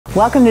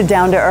Welcome to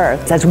Down to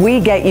Earth as we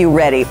get you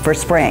ready for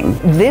spring.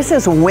 This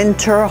is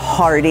winter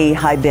hardy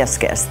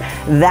hibiscus.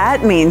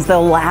 That means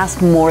they'll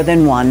last more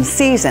than one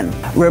season.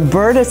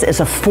 Roberta's is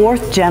a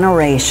 4th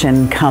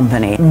generation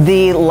company.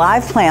 The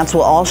live plants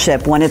will all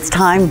ship when it's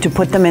time to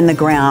put them in the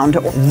ground.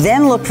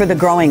 Then look for the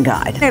growing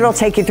guide. It'll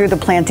take you through the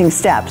planting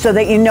steps so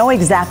that you know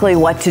exactly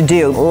what to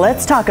do.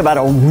 Let's talk about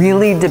a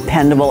really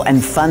dependable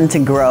and fun to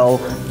grow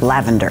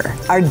lavender.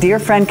 Our dear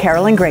friend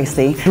Carolyn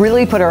Gracie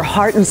really put her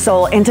heart and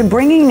soul into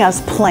bringing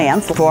us plants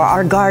for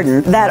our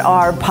garden that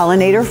are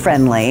pollinator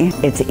friendly.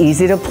 It's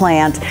easy to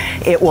plant,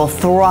 it will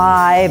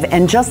thrive,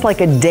 and just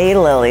like a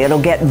daylily,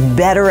 it'll get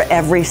better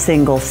every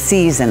single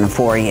season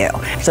for you.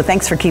 So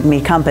thanks for keeping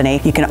me company.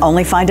 You can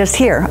only find us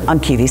here on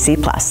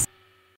QVC Plus.